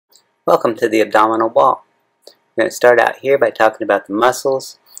Welcome to the abdominal wall. We're going to start out here by talking about the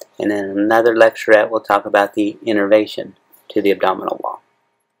muscles, and then in another lecturette we'll talk about the innervation to the abdominal wall.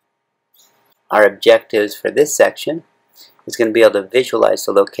 Our objectives for this section is going to be able to visualize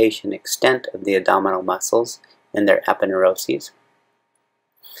the location and extent of the abdominal muscles and their aponeuroses.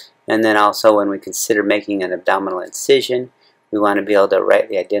 And then also when we consider making an abdominal incision, we want to be able to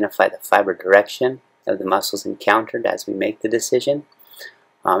rightly identify the fiber direction of the muscles encountered as we make the decision.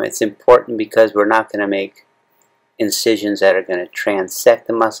 It's important because we're not going to make incisions that are going to transect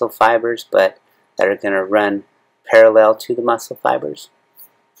the muscle fibers, but that are going to run parallel to the muscle fibers.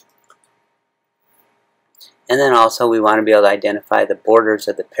 And then also we want to be able to identify the borders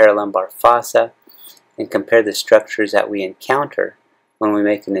of the paralumbar fossa and compare the structures that we encounter when we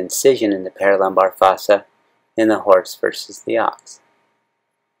make an incision in the paralumbar fossa in the horse versus the ox.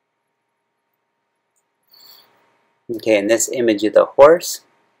 Okay, in this image of the horse,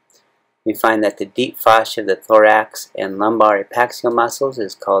 we find that the deep fascia of the thorax and lumbar epaxial muscles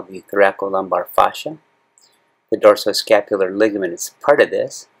is called the thoracolumbar fascia. The dorsoscapular ligament is part of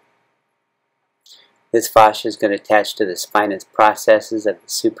this. This fascia is going to attach to the spinous processes of the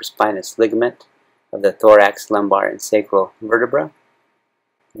supraspinous ligament of the thorax, lumbar, and sacral vertebra.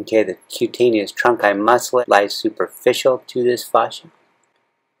 Okay, the cutaneous trunci muscle lies superficial to this fascia.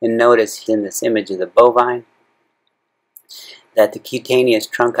 And notice in this image of the bovine that the cutaneous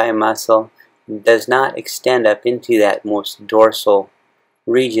trunci muscle does not extend up into that most dorsal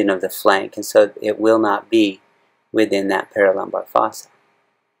region of the flank, and so it will not be within that paralumbar fossa.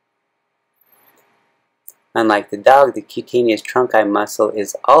 Unlike the dog, the cutaneous trunci muscle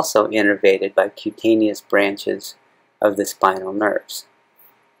is also innervated by cutaneous branches of the spinal nerves.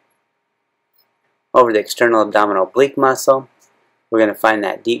 Over the external abdominal oblique muscle, we're going to find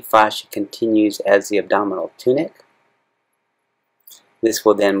that deep fascia continues as the abdominal tunic. This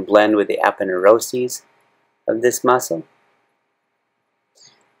will then blend with the aponeuroses of this muscle.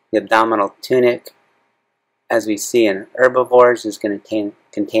 The abdominal tunic, as we see in herbivores, is going to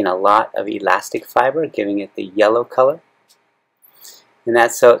contain a lot of elastic fiber, giving it the yellow color. And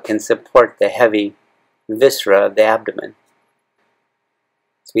that's so it can support the heavy viscera of the abdomen.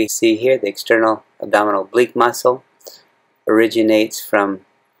 As we see here, the external abdominal oblique muscle originates from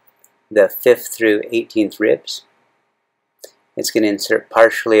the 5th through 18th ribs. It's going to insert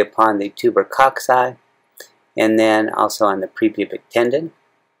partially upon the tubercocci and then also on the prepubic tendon.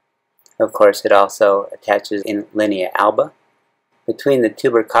 Of course, it also attaches in linea alba. Between the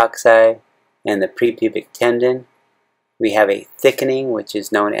tubercocci and the prepubic tendon, we have a thickening which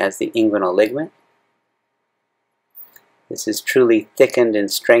is known as the inguinal ligament. This is truly thickened and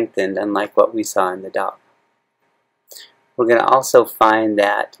strengthened, unlike what we saw in the dog. We're going to also find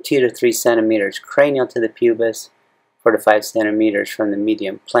that 2 to 3 centimeters cranial to the pubis, 4 to 5 centimeters from the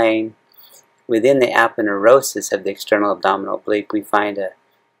median plane. Within the aponeurosis of the external abdominal oblique, we find a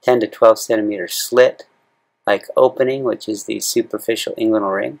 10 to 12 centimeter slit-like opening, which is the superficial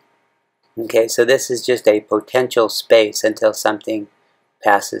inguinal ring. Okay, so this is just a potential space until something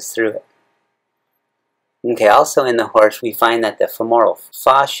passes through it. Okay, also in the horse, we find that the femoral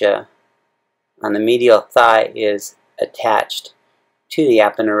fascia on the medial thigh is attached to the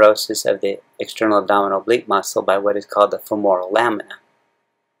aponeurosis of the external abdominal oblique muscle by what is called the femoral lamina.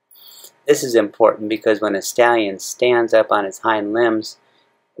 This is important because when a stallion stands up on his hind limbs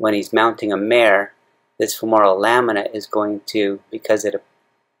when he's mounting a mare, this femoral lamina is going to, because it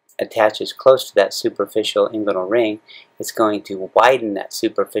attaches close to that superficial inguinal ring, it's going to widen that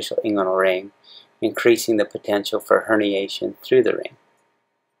superficial inguinal ring, increasing the potential for herniation through the ring.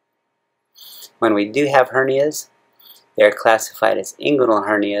 When we do have hernias, they are classified as inguinal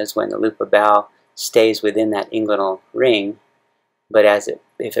hernias when the loop of bowel stays within that inguinal ring, but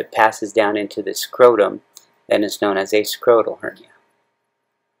if it passes down into the scrotum, then it's known as a scrotal hernia.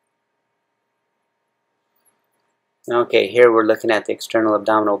 Okay, here we're looking at the external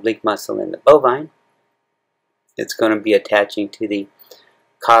abdominal oblique muscle in the bovine. It's going to be attaching to the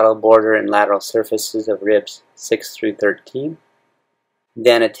caudal border and lateral surfaces of ribs 6 through 13.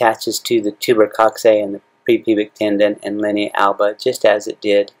 Then attaches to the tubercocci and the prepubic tendon and linea alba, just as it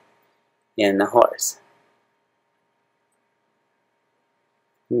did in the horse.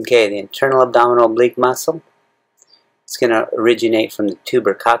 Okay, the internal abdominal oblique muscle, it's going to originate from the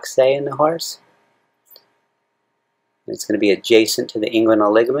tubercocci in the horse. It's going to be adjacent to the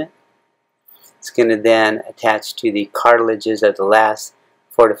inguinal ligament. It's going to then attach to the cartilages of the last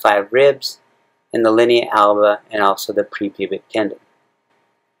 4 to 5 ribs and the linea alba and also the prepubic tendon.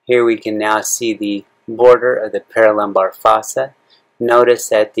 Here we can now see the border of the paralumbar fossa. Notice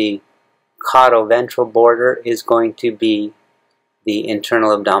that the caudal ventral border is going to be the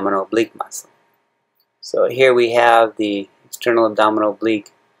internal abdominal oblique muscle. So here we have the external abdominal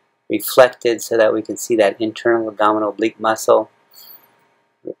oblique reflected so that we can see that internal abdominal oblique muscle.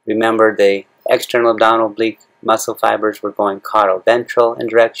 Remember, the external abdominal oblique muscle fibers were going caudal-ventral in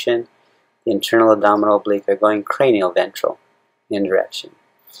direction. The internal abdominal oblique are going cranial-ventral in direction.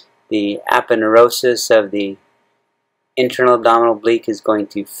 The aponeurosis of the internal abdominal oblique is going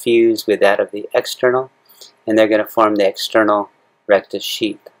to fuse with that of the external, and they're going to form the external rectus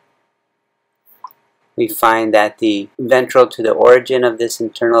sheath. We find that the ventral to the origin of this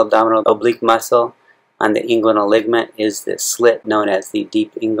internal abdominal oblique muscle on the inguinal ligament is the slit known as the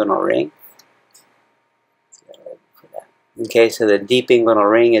deep inguinal ring. Okay, so the deep inguinal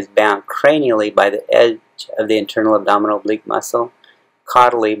ring is bound cranially by the edge of the internal abdominal oblique muscle,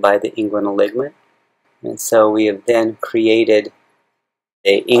 caudally by the inguinal ligament. And so we have then created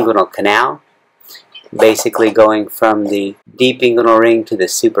a inguinal canal, basically going from the deep inguinal ring to the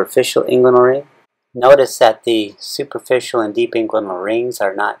superficial inguinal ring. Notice that the superficial and deep inguinal rings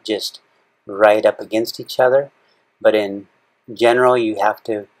are not just right up against each other, but in general you have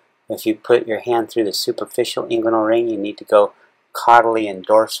to, if you put your hand through the superficial inguinal ring, you need to go caudally and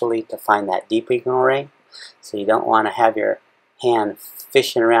dorsally to find that deep inguinal ring. So you don't want to have your hand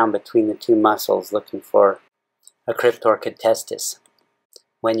fishing around between the two muscles looking for a crypt or catestis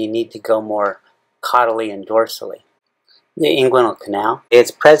when you need to go more caudally and dorsally. The inguinal canal,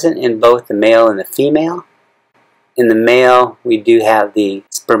 it's present in both the male and the female. In the male, we do have the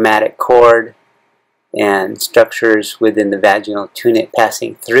spermatic cord and structures within the vaginal tunic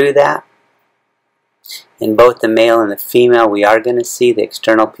passing through that. In both the male and the female, we are going to see the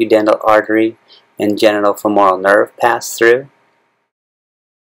external pudendal artery and genital femoral nerve pass through.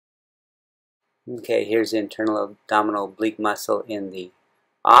 Okay, here's the internal abdominal oblique muscle in the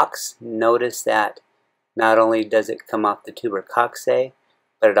ox. Notice that not only does it come off the tuber coxae,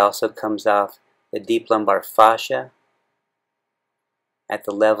 but it also comes off the deep lumbar fascia at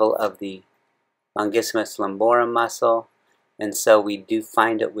the level of the longissimus lumborum muscle, and so we do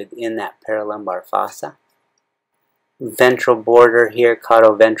find it within that paralumbar fossa. Ventral border here,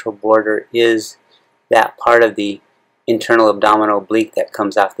 caudal-ventral border, is that part of the internal abdominal oblique that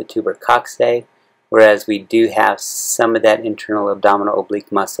comes off the tuber coxae, whereas we do have some of that internal abdominal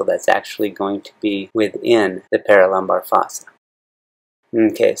oblique muscle that's actually going to be within the paralumbar fossa.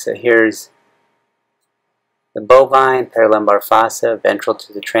 Okay, so here's the bovine, paralumbar fossa, ventral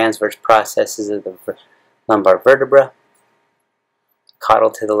to the transverse processes of the lumbar vertebra,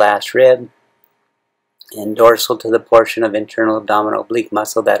 caudal to the last rib, and dorsal to the portion of internal abdominal oblique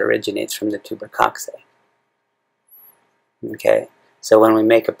muscle that originates from the tuber coxae. Okay, so when we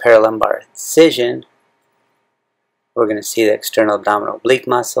make a paralumbar incision, we're going to see the external abdominal oblique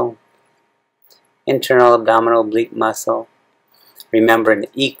muscle, internal abdominal oblique muscle. Remember, in the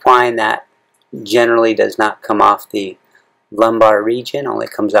equine, that generally does not come off the lumbar region, only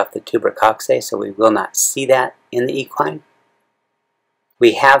comes off the tuber coxae, so we will not see that in the equine.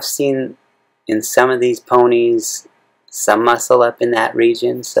 We have seen in some of these ponies some muscle up in that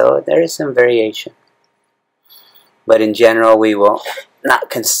region, so there is some variation. But in general, we will not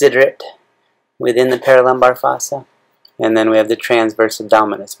consider it within the paralumbar fossa. And then we have the transverse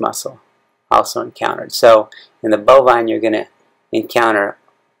abdominis muscle also encountered. So in the bovine, you're going to encounter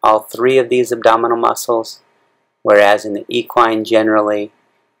all three of these abdominal muscles, whereas in the equine, generally,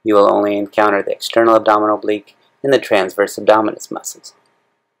 you will only encounter the external abdominal oblique and the transverse abdominis muscles.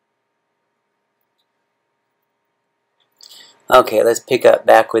 Okay, let's pick up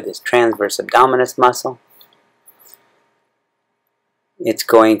back with this transverse abdominis muscle. It's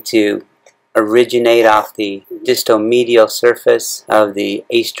going to originate off the distal-medial surface of the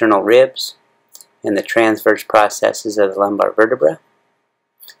asternal ribs and the transverse processes of the lumbar vertebra.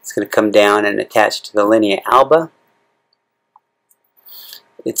 It's going to come down and attach to the linea alba.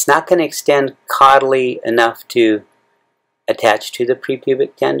 It's not going to extend caudally enough to attach to the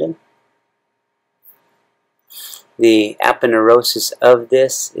prepubic tendon. The aponeurosis of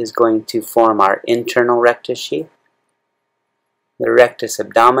this is going to form our internal rectus sheath. The rectus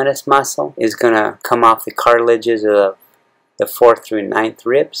abdominis muscle is going to come off the cartilages of the 4th through 9th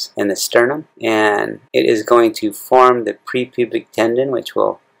ribs and the sternum, and it is going to form the prepubic tendon, which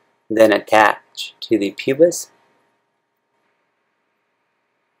will then attach to the pubis.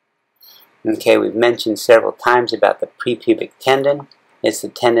 Okay, we've mentioned several times about the prepubic tendon. It's the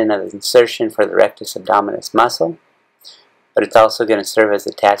tendon of insertion for the rectus abdominis muscle, but it's also going to serve as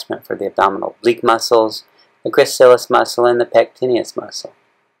attachment for the abdominal oblique muscles, the gracilis muscle, and the pectineus muscle.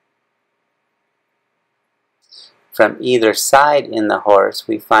 From either side in the horse,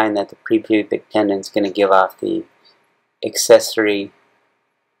 we find that the prepubic tendon is going to give off the accessory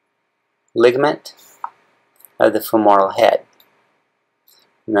ligament of the femoral head.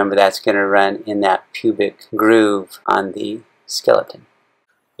 Remember, that's going to run in that pubic groove on the skeleton.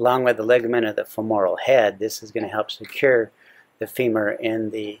 Along with the ligament of the femoral head, this is going to help secure the femur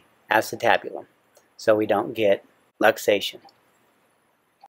in the acetabulum so we don't get luxation.